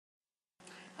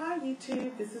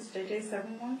YouTube, this is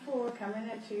JJ714 coming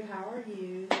at you. How are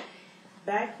you?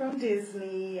 Back from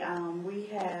Disney. We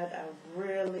had a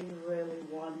really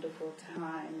wonderful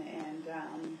time, and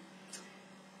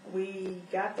we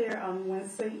got there on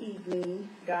Wednesday evening.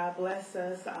 God bless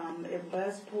us. It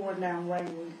was pouring down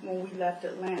rain when we left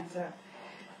Atlanta.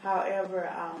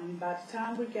 However, by the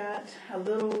time we got a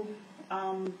little,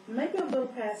 maybe a little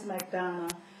past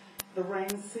McDonough, the rain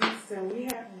ceased, and we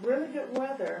had really good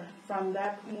weather from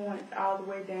that point all the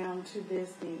way down to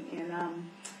Disney. And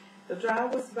the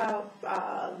drive was about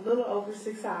a little over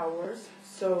 6 hours,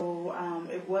 so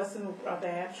it wasn't a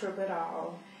bad trip at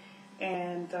all.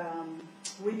 And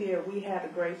we had a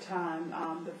great time.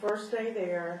 The first day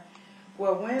there,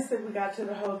 well, Wednesday we got to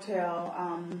the hotel,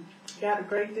 got a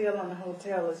great deal on the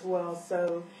hotel as well.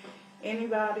 So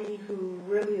anybody who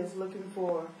really is looking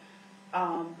for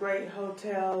great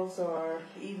hotels or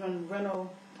even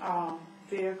rental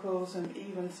vehicles and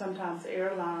even sometimes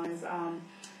airlines,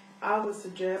 I would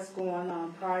suggest going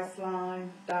on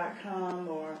Priceline.com,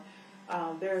 or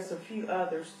there's a few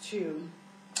others too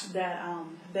that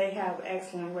they have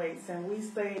excellent rates. And we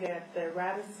stayed at the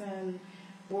Radisson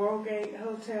Worldgate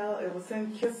Hotel. It was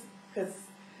in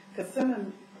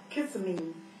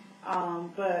Kissimmee,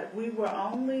 but we were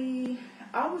only,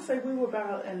 I would say we were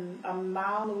about a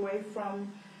mile away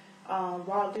from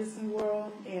Walt Disney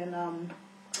World, and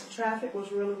traffic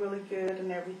was really good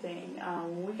and everything.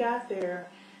 When we got there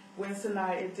Wednesday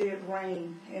night, it did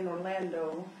rain in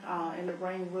Orlando, and it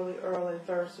rained really early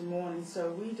Thursday morning,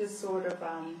 so we just sort of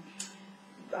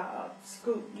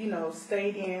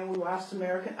stayed in. We watched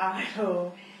American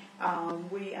Idol.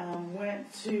 We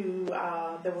went to,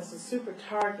 there was a super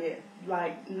Target,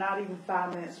 like not even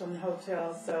 5 minutes from the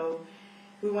hotel, so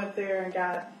we went there and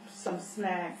got some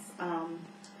snacks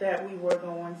that we were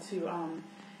going to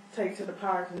take to the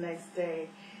park the next day.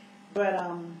 But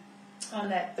on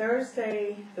that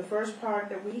Thursday, the first park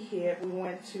that we hit, we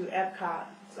went to Epcot,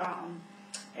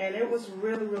 and it was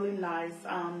really nice.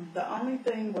 The only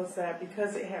thing was that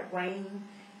because it had rained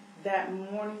that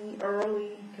morning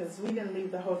early, because we didn't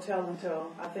leave the hotel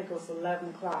until I think it was 11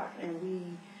 o'clock, and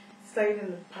we stayed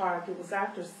in the park. It was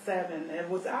after 7. It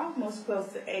was almost close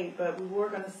to 8, but we were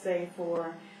going to stay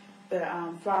for the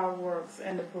fireworks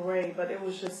and the parade, but it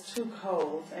was just too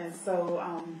cold, and so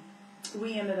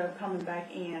we ended up coming back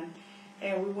in,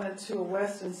 and we went to a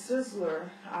Western Sizzler.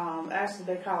 Actually,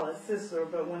 they call it Sizzler,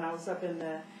 but when I was up in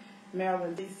the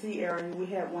Maryland, D.C. area, we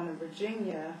had one in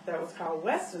Virginia that was called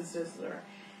Western Sizzler.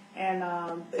 And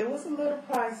it was a little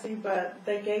pricey, but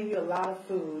they gave you a lot of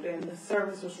food, and the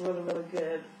service was really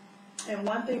good. And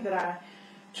one thing that I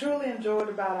truly enjoyed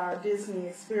about our Disney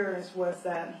experience was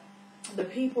that the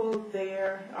people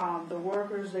there, the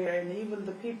workers there, and even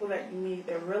the people that you meet,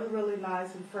 they're really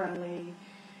nice and friendly.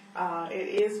 It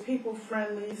is people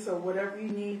friendly, so whatever you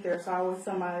need, there's always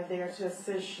somebody there to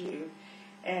assist you.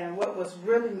 And what was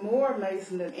really more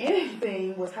amazing than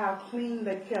anything was how clean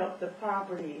they kept the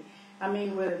property. I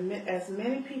mean, with as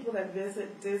many people that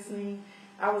visit Disney,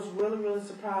 I was really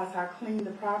surprised how clean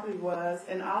the property was,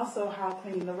 and also how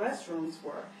clean the restrooms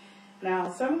were. Now,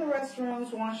 some of the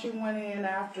restrooms, once you went in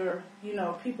after,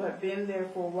 people had been there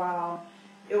for a while,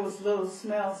 it was little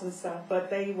smells and stuff, but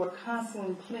they were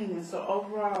constantly cleaning. So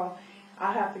overall,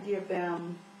 I have to give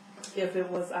them, if it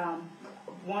was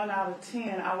 1 out of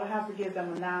 10, I would have to give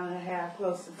them a 9.5,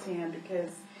 close to 10,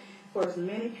 because for as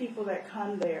many people that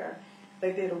come there,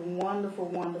 they did a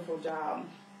wonderful job.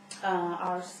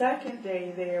 Our second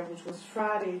day there, which was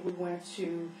Friday, we went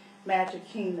to Magic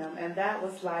Kingdom, and that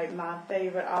was like my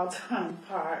favorite all-time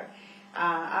park.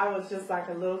 I was just like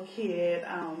a little kid,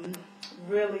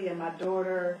 really, and my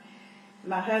daughter,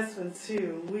 my husband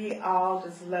too. We all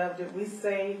just loved it. We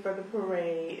stayed for the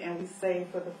parade, and we stayed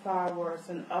for the fireworks,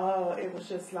 and oh, it was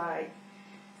just like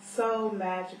so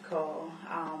magical.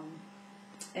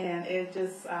 And it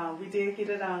just, we did get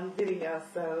it on video,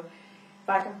 so if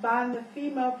I can find the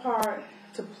female part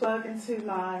to plug into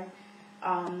my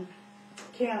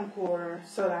camcorder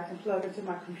so that I can plug into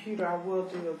my computer, I will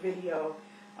do a video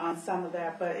on some of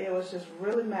that. But it was just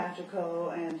really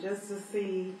magical, and just to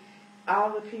see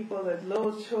all the people, the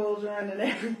little children and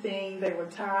everything, they were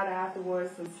tired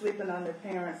afterwards and sleeping on their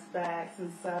parents' backs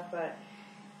and stuff, but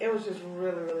it was just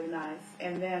really nice.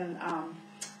 And then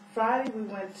Friday we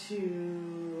went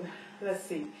to,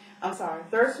 Thursday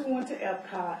we went to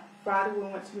Epcot, Friday we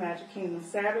went to Magic Kingdom,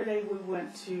 Saturday we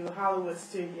went to Hollywood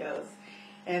Studios,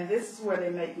 and this is where they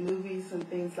make movies and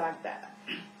things like that.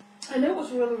 And it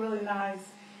was really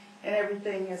nice and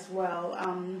everything as well.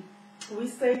 We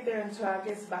stayed there until I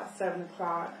guess about 7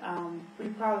 o'clock. We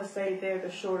probably stayed there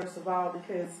the shortest of all,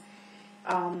 because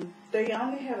They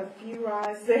only had a few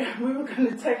rides there. We were going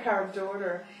to take our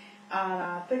daughter on,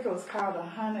 I think it was called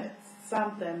 100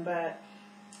 something, but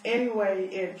anyway,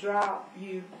 it dropped.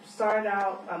 You started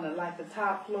out on the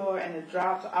top floor, and it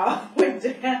dropped all the way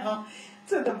down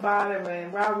to the bottom.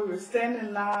 And while we were standing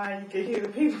in line, you could hear the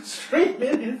people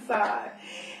screaming inside.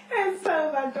 And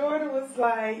so my daughter was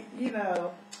like,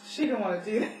 she didn't want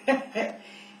to do that.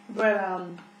 But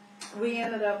we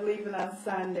ended up leaving on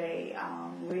Sunday.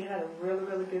 We had a really,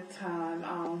 really good time.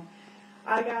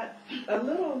 I got a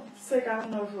little sick. I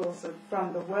don't know if it was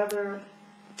from the weather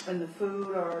and the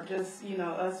food, or just,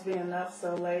 us being up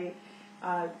so late.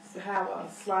 I have a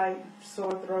slight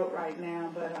sore throat right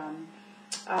now, but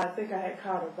I think I had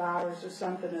caught a virus or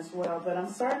something as well. But I'm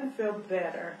starting to feel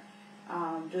better.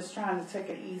 Just trying to take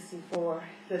it easy for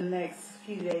the next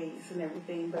few days and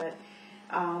everything. But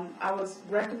I would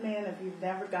recommend, if you've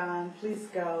never gone, please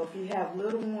go. If you have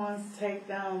little ones, take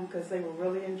them, because they will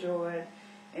really enjoy it.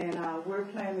 And we're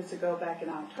planning to go back in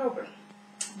October.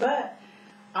 But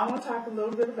I want to talk a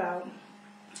little bit about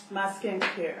my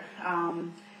skincare.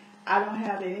 I don't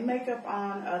have any makeup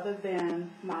on other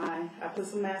than I put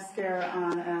some mascara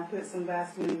on, and I put some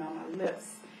Vaseline on my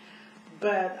lips.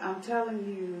 But I'm telling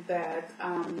you that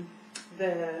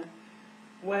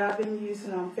what I've been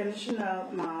using, I'm finishing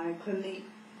up my Clinique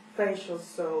facial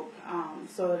soap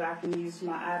so that I can use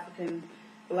my African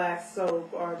black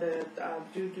soap, or the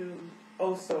Dudu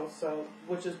Oso soap,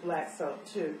 which is black soap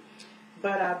too.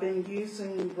 But I've been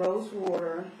using rose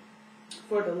water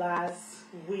for the last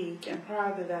week, and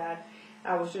prior to that,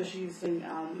 I was just using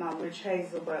my witch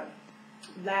hazel. But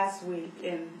last week,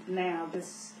 and now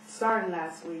starting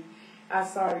last week, I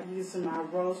started using my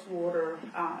rose water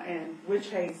and witch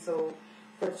hazel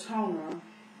for toner,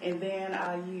 and then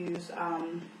I use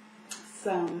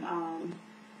some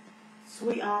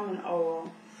sweet almond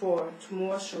oil to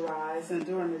moisturize. And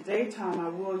during the daytime, I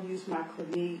will use my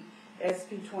Clinique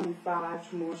SP25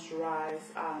 to moisturize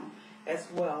as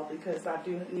well, because I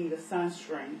do need a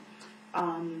sunscreen.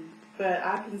 But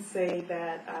I can say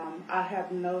that I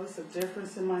have noticed a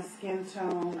difference in my skin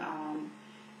tone.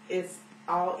 It's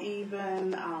all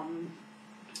even,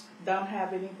 don't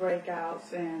have any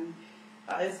breakouts, and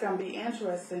it's going to be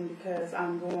interesting because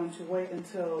I'm going to wait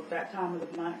until that time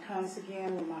of the month comes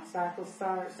again, when my cycle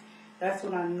starts. That's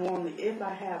when I normally, if I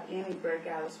have any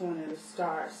breakouts, when it'll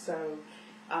start. So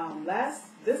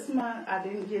this month I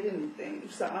didn't get anything,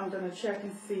 so I'm going to check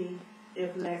and see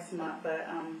if next month. But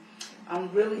I'm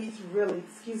really,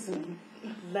 excuse me,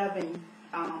 loving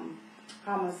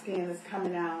how my skin is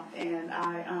coming out. And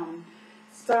I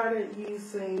started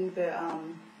using the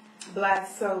black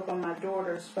soap on my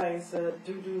daughter's face,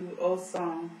 Dudu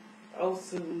Oson.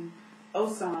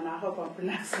 I hope I'm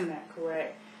pronouncing that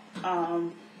correct.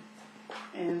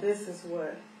 And this is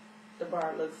what the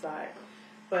bar looks like.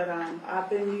 But I've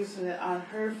been using it on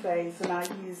her face, and I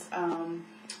use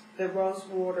the rose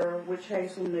water witch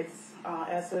hazel mix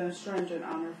as an astringent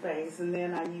on her face, and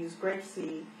then I use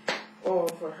grapeseed oil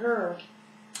for her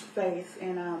face.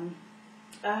 And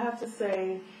I have to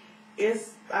say,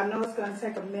 I know it's going to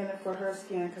take a minute for her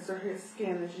skin, because her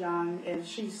skin is young and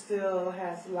she still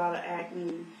has a lot of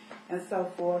acne and so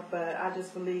forth. But I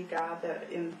just believe God that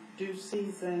in due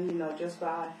season, just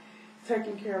by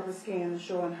taking care of her skin and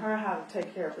showing her how to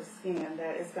take care of her skin,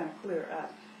 that it's going to clear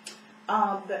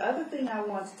up. The other thing I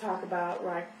want to talk about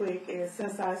right quick is,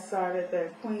 since I started the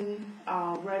Queen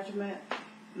regimen,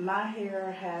 my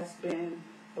hair has been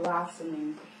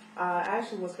blossoming. I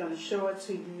actually was going to show it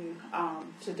to you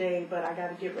today, but I got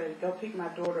to get ready to go pick my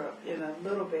daughter up in a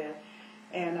little bit.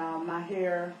 And my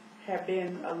hair had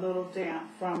been a little damp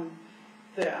from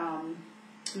the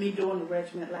me doing the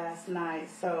regimen last night.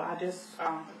 So I just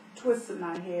twisted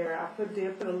my hair. I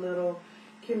did put a little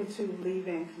Kimmy 2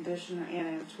 leave-in conditioner in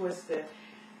and twisted.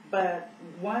 But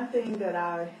one thing that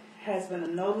has been a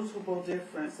noticeable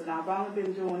difference, and I've only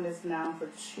been doing this now for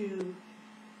 2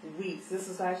 weeks. This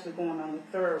is actually going on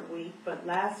the 3rd week, but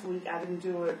last week I didn't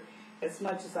do it as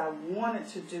much as I wanted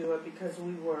to do it because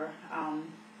we were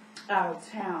out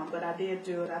of town. But I did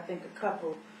do it, I think, a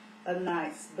couple of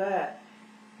nights. But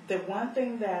the one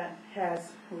thing that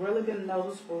has really been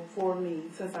noticeable for me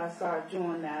since I started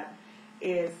doing that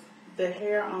is the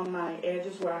hair on my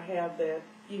edges, where I have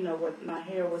where my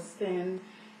hair was thin,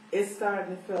 it's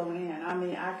starting to fill in. I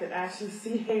mean, I could actually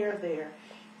see hair there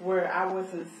where I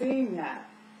wasn't seeing that.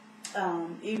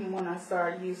 Even when I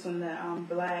started using the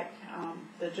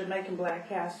the Jamaican black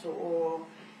castor oil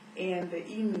and the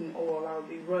evening oil, I would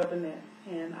be rubbing it.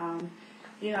 And,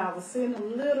 I was seeing a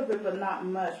little bit, but not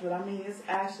much. But, I mean, it's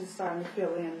actually starting to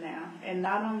fill in now. And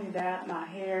not only that, my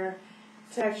hair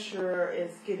texture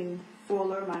is getting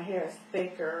fuller, my hair is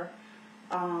thicker.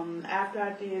 After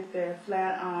I did the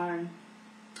flat iron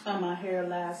on my hair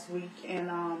last week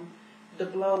and the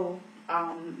blow,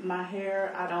 my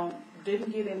hair,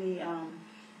 didn't get any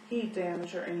heat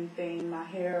damage or anything. My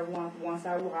hair, once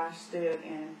I washed it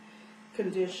and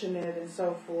conditioned it and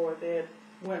so forth, it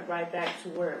went right back to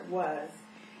where it was.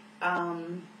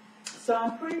 So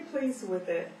I'm pretty pleased with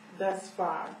it thus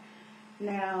far.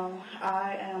 Now,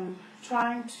 I am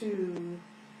trying to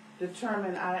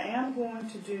determine, I am going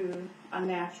to do a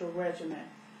natural regimen,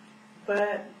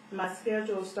 but my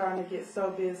schedule is starting to get so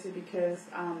busy because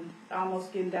I'm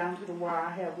almost getting down to the where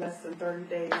I have less than 30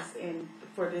 days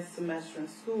for this semester in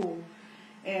school,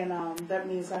 and that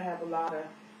means I have a lot of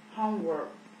homework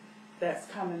that's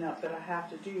coming up that I have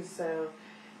to do, so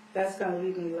that's going to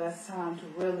leave me less time to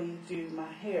really do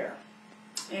my hair.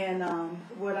 And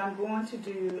what I'm going to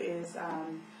do is,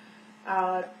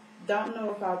 I don't know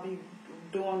if I'll be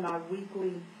doing my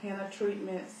weekly henna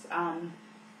treatments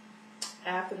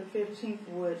after the 15th,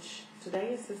 which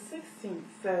today is the 16th,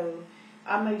 so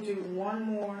I may do one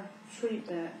more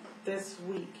treatment this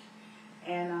week,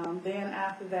 and then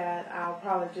after that I'll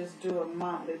probably just do a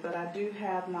monthly, but I do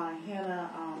have my henna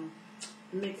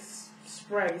mixed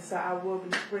spray, so I will be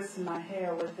spritzing my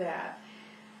hair with that.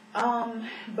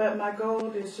 But my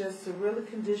goal is just to really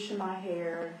condition my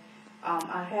hair.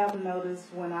 I have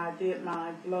noticed when I did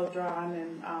my blow drying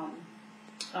and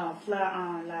flat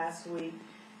iron last week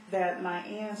that my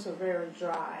ends are very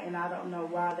dry, and I don't know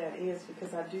why that is,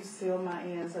 because I do seal my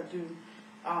ends, I do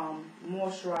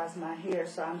moisturize my hair,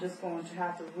 so I'm just going to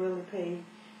have to really pay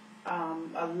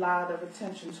a lot of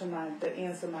attention to the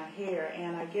ends of my hair.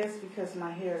 And I guess because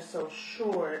my hair is so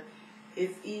short,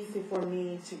 it's easy for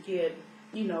me to get,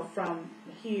 from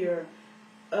here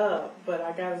up, but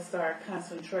I got to start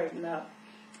concentrating up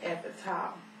at the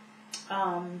top.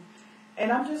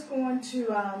 And I'm just going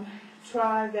to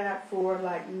try that for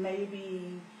like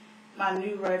maybe my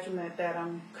new regimen that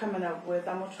I'm coming up with.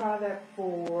 I'm going to try that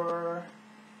for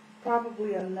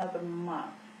probably another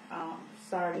month.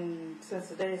 Starting, since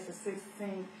today is the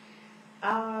 16th,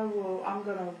 I'm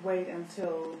going to wait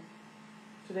until,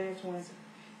 today is Wednesday,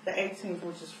 the 18th,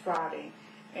 which is Friday,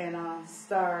 and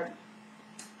start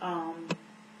from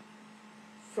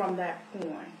that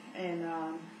point and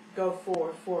go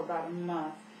forward for about a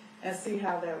month and see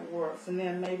how that works. And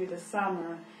then maybe the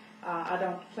summer, I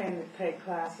don't plan to take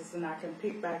classes and I can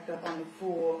pick back up on the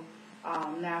full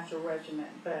natural regimen.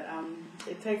 But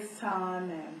it takes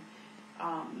time, and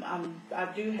I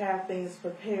do have things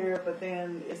prepared, but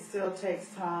then it still takes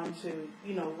time to,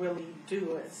 really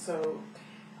do it. So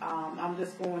I'm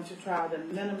just going to try to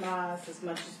minimize as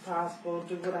much as possible,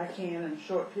 do what I can in a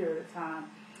short period of time.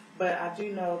 But I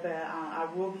do know that I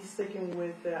will be sticking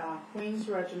with the Queen's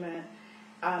regimen.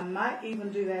 I might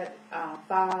even do that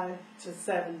 5 to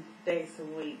 7 days a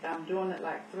week. I'm doing it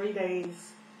like 3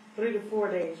 to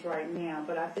 4 days right now,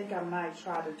 but I think I might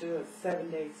try to do it 7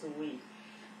 days a week.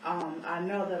 I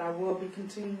know that I will be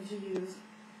continuing to use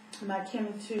my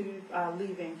Chemi-Tube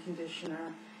leave-in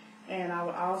conditioner, and I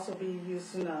will also be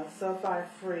using a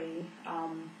sulfite-free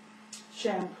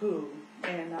shampoo.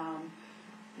 And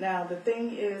now the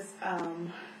thing is,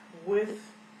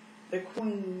 with the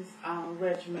Queen's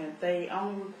regimen, they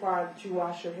only require that you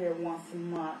wash your hair once a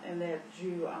month, and that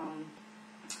you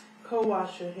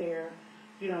co-wash your hair.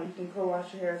 You can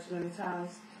co-wash your hair as many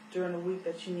times during the week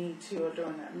that you need to, or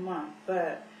during that month.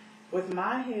 But with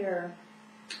my hair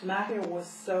was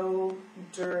so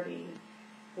dirty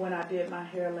when I did my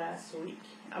hair last week.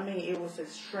 I mean, it was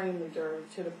extremely dirty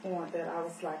to the point that I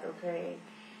was like, okay,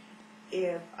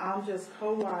 if I'm just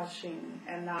co-washing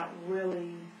and not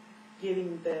really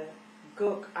getting the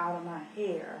gook out of my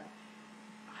hair,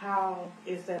 how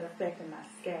is that affecting my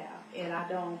scalp? And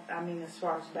as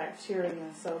far as bacteria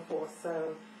and so forth.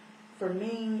 So for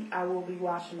me, I will be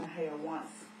washing my hair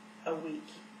once a week.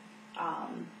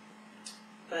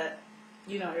 But,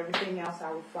 everything else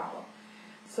I will follow.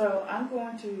 So I'm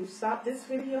going to stop this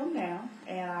video now,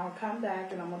 and I'll come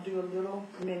back and I'm going to do a little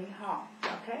mini haul.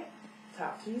 Okay?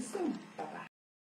 Talk to you soon. Bye-bye.